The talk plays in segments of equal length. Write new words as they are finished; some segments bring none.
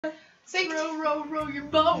Sink! Row, row, row your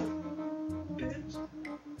boat! Bitch.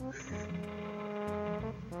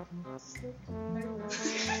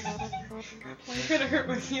 Why are you gonna hurt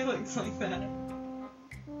my feelings like that?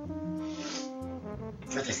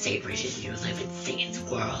 For the same reason you live in Satan's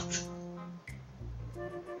world.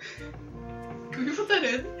 Can we put that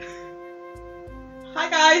in? Hi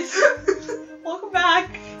guys! Welcome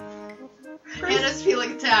back! Hannah's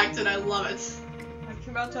feeling attacked and I love it. I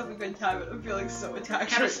came out to have a good time, but I'm feeling so attacked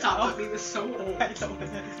Hannah, right stop now. with me, this is so old. I know it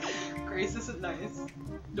is. Grace isn't nice.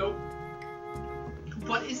 Nope.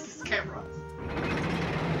 What is this camera?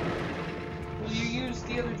 Well, you use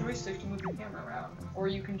the other joystick to move your camera around. Or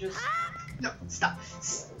you can just... No, stop.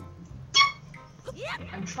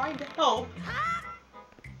 I'm trying to help.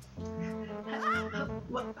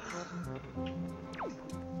 What?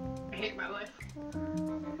 I hate my life.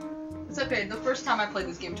 It's okay, the first time I played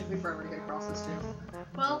this game, it took me forever to get across this too.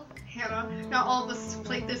 Well, Hannah, now all of us have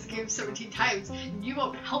played this game 17 times, and you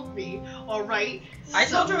won't help me, alright? I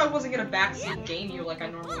told you I wasn't gonna backseat game you like I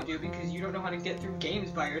normally do because you don't know how to get through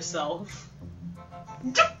games by yourself.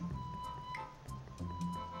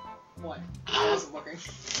 What? I wasn't looking.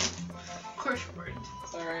 Of course you weren't.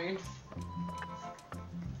 Sorry.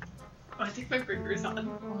 Oh, I think my finger's on.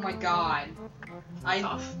 Oh my god.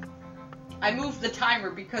 Off. I moved the timer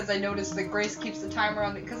because I noticed that Grace keeps the timer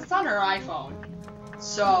on because it's on her iPhone.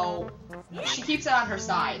 So she keeps it on her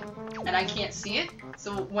side, and I can't see it.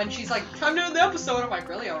 So when she's like, "Time to end the episode," I'm like,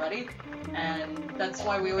 "Really already?" And that's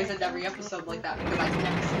why we always end every episode like that because I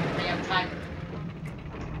can't see the damn timer.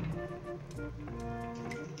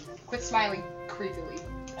 Quit smiling creepily.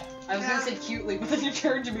 I was gonna say cutely, but then you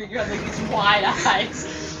turned to me and you had like these wide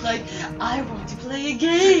eyes. Like, I want to play a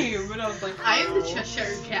game! And I was like, I am the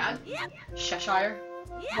Cheshire Cat. Cheshire?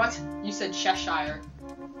 What? You said Cheshire.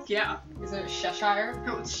 Yeah. Isn't it Cheshire?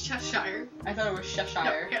 No, it's Cheshire. I thought it was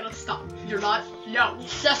Cheshire. No, Hannah, stop. You're not. No.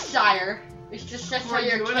 Cheshire. It's just Were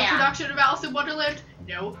Cheshire you in a cat. production of Alice in Wonderland?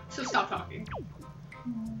 No. So stop talking.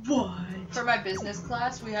 What? For my business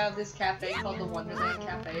class, we have this cafe called the Wonderland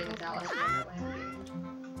Cafe, and it's Alice in Wonderland.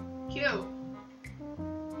 Cute.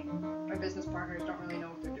 My business partners don't really know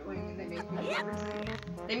what they're doing, and they make me read everything.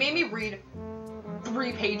 They made me read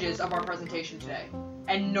 3 pages of our presentation today,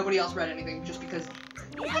 and nobody else read anything just because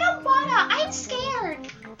I don't wanna. I'm scared.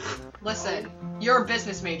 Listen, you're a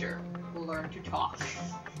business major. Learn to talk.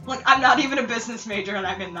 Like, I'm not even a business major, and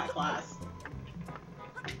I'm in that class.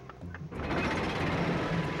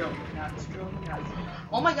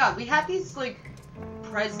 Oh my god, we had these like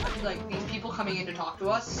these people coming in to talk to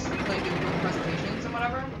us, like in presentations and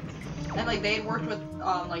whatever. And like they had worked with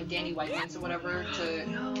like Danny Whiteman's or whatever to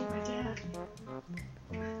No, my dad.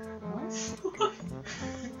 What?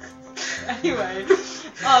 Anyway.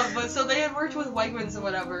 But so they had worked with Wegmans or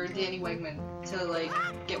whatever, Danny Wegman, to like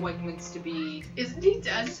get Wegmans to be Isn't he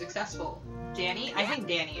dead? successful. Danny? I think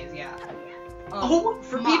Danny is, yeah.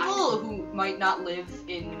 For my. people who might not live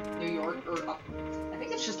in New York or up, I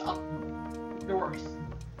think it's just up north.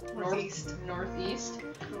 Northeast. Northeast.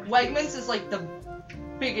 Wegmans is like the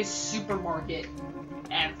biggest supermarket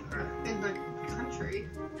ever. In the country.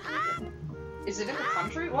 Is it in the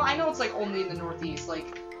country? Well, I know it's like only in the Northeast.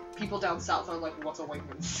 Like, people down south are like, what's a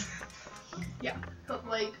Wegmans? Yeah. But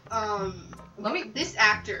like, this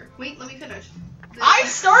actor. Wait, let me finish. I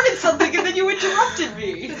started something and then you interrupted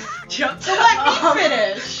me! So let me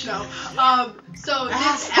finish! No. So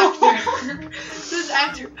Asshole. this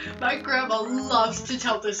actor, my grandma loves to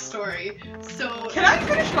tell this story. So Can I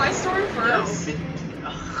finish my story first?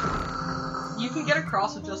 No. You can get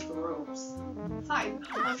across with just the ropes. Fine,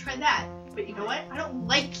 I'll try that. But you know what? I don't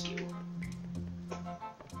like you.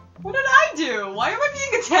 What did I do? Why am I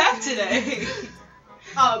being attacked today?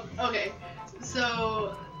 Okay.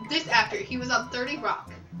 So this actor, he was on 30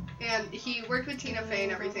 Rock, and he worked with Tina Fey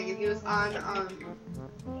and everything, and he was on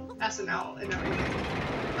SNL and everything.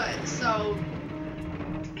 But so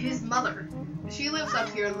his mother, she lives up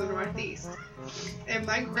here in the Northeast, and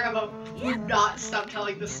my grandma would not stop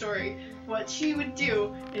telling the story. What she would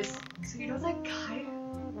do is, so you know that guy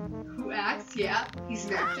who acts? Yeah, he's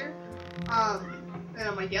an actor. And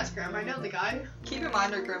I'm like, yes, Grandma, I know the guy. Keep in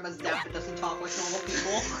mind our grandma's deaf and doesn't talk like normal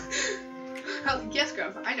people. Yes,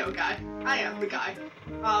 Grandma, I know a guy. I am the guy.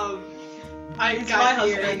 He's my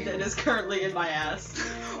husband and is currently in my ass.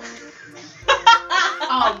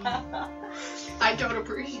 I don't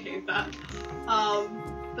appreciate that.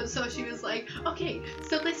 But so she was like, okay,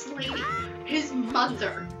 so this lady, his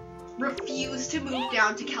mother, refused to move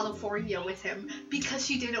down to California with him because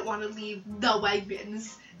she didn't want to leave the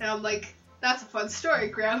Wegmans. And I'm like, that's a fun story,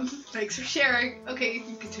 Graham. Thanks for sharing. Okay, you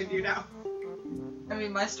can continue now. I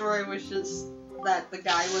mean, my story was just that the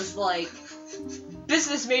guy was like,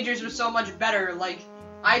 business majors were so much better, like,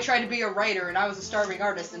 I tried to be a writer and I was a starving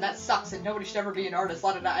artist and that sucks and nobody should ever be an artist,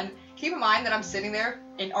 la da da. And keep in mind that I'm sitting there,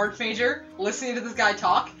 an art major, listening to this guy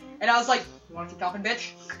talk, and I was like, you wanna keep talking,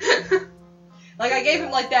 bitch? Like, I gave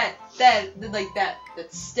him like that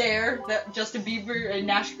stare that Justin Bieber and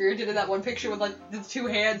Nash Greer did in that one picture with like the two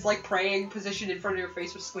hands like praying positioned in front of your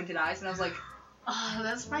face with squinted eyes, and I was like, oh,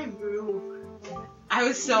 that's my move. I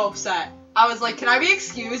was so upset. I was like, can I be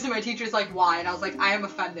excused? And my teacher's like, why? And I was like, I am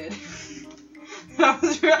offended.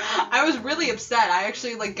 I was really upset. I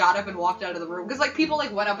actually like got up and walked out of the room because like people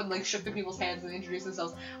like went up and like shook the people's hands and introduced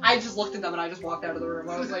themselves. I just looked at them and I just walked out of the room.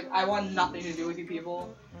 I was like, I want nothing to do with you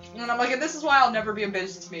people. And I'm like, and this is why I'll never be a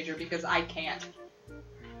business major because I can't.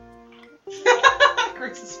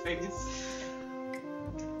 Grace's face.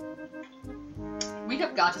 We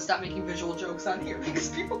have got to stop making visual jokes on here because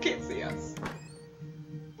people can't see us.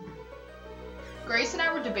 Grace and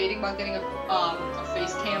I were debating about getting a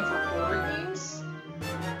face cam for horror games.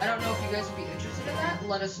 I don't know if you guys would be interested in that.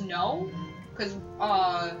 Let us know, because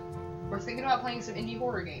we're thinking about playing some indie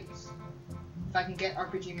horror games. If I can get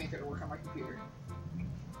RPG Maker to work on my computer.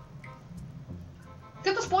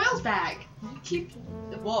 Get the spoils bag. You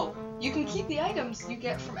can keep the items you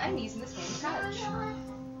get from enemies in this game's pouch.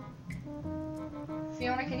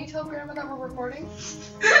 Fiona, can you tell Grandma that we're recording?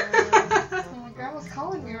 Oh, my Grandma's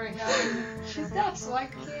calling me right now. She's deaf, so I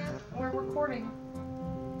can't. We're recording.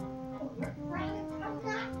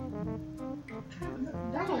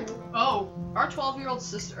 Oh. Our 12-year-old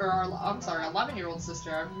sister, or I'm sorry, 11-year-old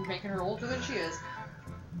sister, I'm making her older than she is.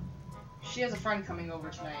 She has a friend coming over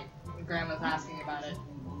tonight, and Grandma's asking about it.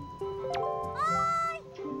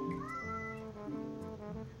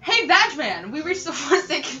 Hey, Badgeman! We reached the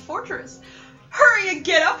Forsaken Fortress! Hurry and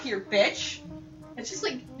get up here, bitch! It's just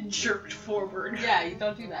like jerked forward. Yeah, you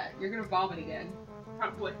don't do that. You're gonna vomit again.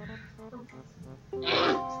 Probably.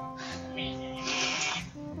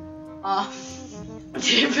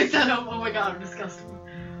 Didn't pick that up. Oh my god, I'm disgusting.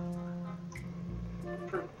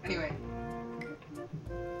 Anyway.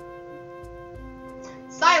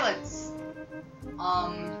 Silence!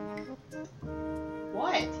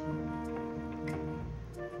 What?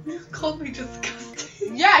 You called me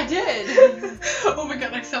disgusting. Yeah, I did! Oh my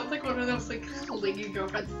god, I sound like one of those like clingy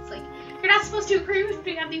girlfriends. It's like, you're not supposed to agree with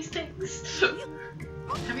me on these things.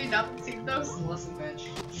 Have you not seen those? Listen, bitch.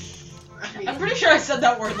 I mean, I'm pretty sure I said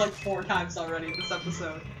that word like 4 times already in this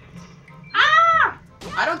episode. ah!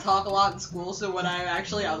 I don't talk a lot in school, so when I'm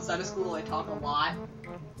actually outside of school, I talk a lot.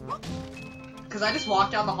 Because I just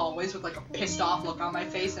walk down the hallways with like a pissed off look on my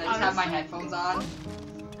face, and I just have my headphones on.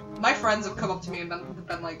 My friends have come up to me and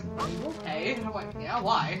been like, are you okay? And I'm like, yeah,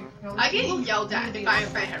 why? I get yelled at if I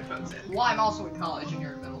have my headphones in. Well, I'm also in college and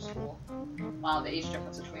you're in middle school. Wow, the age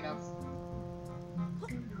difference between us.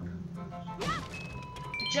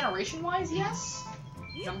 Generation-wise, yes.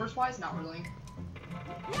 Numbers-wise, not really.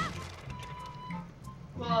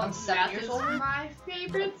 Well, I'm 7 years older. My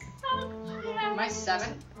favorite subject. Am I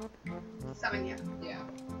 7? 7, yeah. Yeah.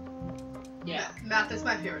 Yeah. Math is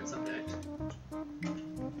my favorite subject.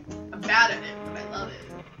 I'm bad at it, but I love it.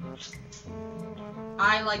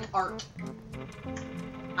 I like art.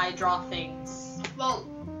 I draw things. Well,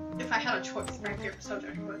 if I had a choice, my favorite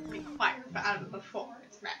subject would be choir, but out of the 4,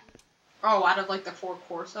 it's math. Oh, out of like the 4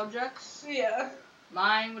 core subjects? Yeah.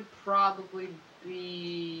 Mine would probably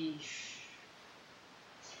be...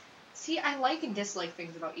 See, I like and dislike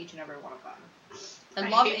things about each and every one of them. I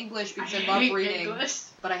love English because I love reading, English.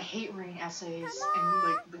 But I hate reading essays and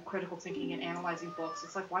like the critical thinking and analyzing books.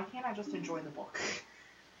 It's like, why can't I just enjoy the book?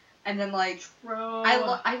 And then like,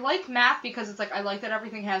 I like math because it's like, I like that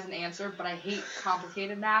everything has an answer, but I hate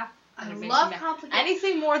complicated math. I love complicated.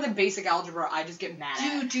 Anything more than basic algebra, I just get mad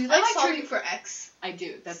at. Do you like solving for X? I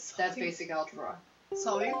do. That's basic algebra.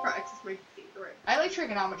 Solving for X is my favorite. I like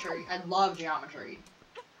trigonometry. I love geometry.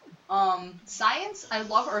 Science. I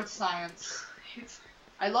love earth science.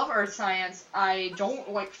 I love earth science. I don't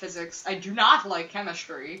like physics. I do not like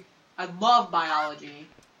chemistry. I love biology.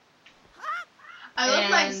 I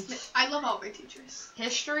love all my teachers.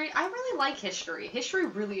 History. I really like history. History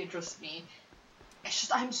really interests me. It's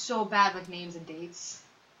just I'm so bad with names and dates.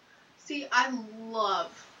 See, I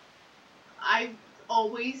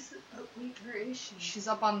always. Oh, wait, where is she? She's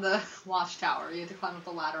up on the watchtower. You have to climb up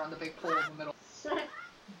the ladder on the big pole in the middle.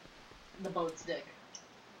 The boat's dick.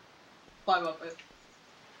 Climb up it.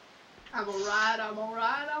 I'm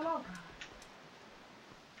alright.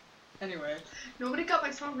 Anyway. Nobody got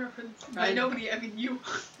my song reference. By nobody, I mean you.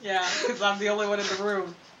 Yeah, because I'm the only one in the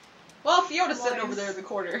room. Well, Fiona's sitting over there in the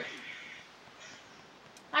corner.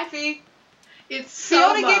 Hi, Fee. It's He so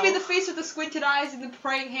only gave me the face with the squinted eyes and the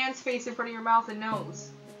praying hands face in front of your mouth and nose.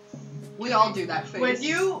 We all do that face. When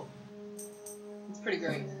you... It's pretty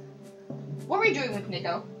great. What were you doing with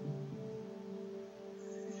Nico?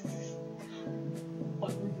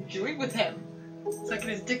 What were you doing with him? Sucking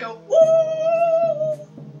his dick out. Ooh!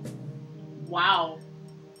 Wow.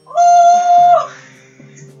 Oh!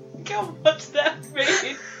 Look how much that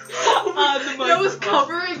made on the microphone. That was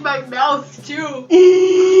covering my mouth too.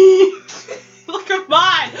 Look at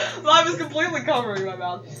mine! Mine was completely covering my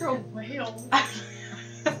mouth. You're a whale.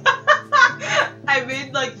 I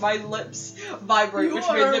made like my lips vibrate, which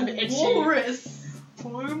made them itchy. Walrus.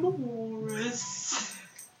 I'm a walrus.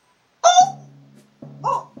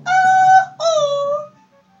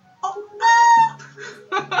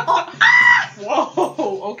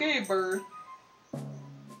 Whoa! Okay, bird.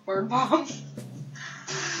 Bird bomb.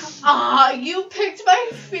 Ah, you picked my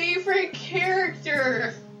favorite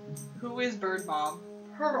character. Who is Bird Mom?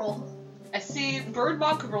 Pearl. I see Bird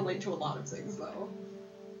Mom could relate to a lot of things, though.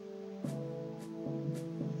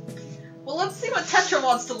 Well, let's see what Tetra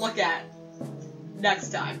wants to look at next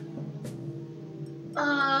time.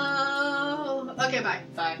 Okay, bye.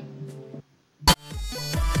 Bye.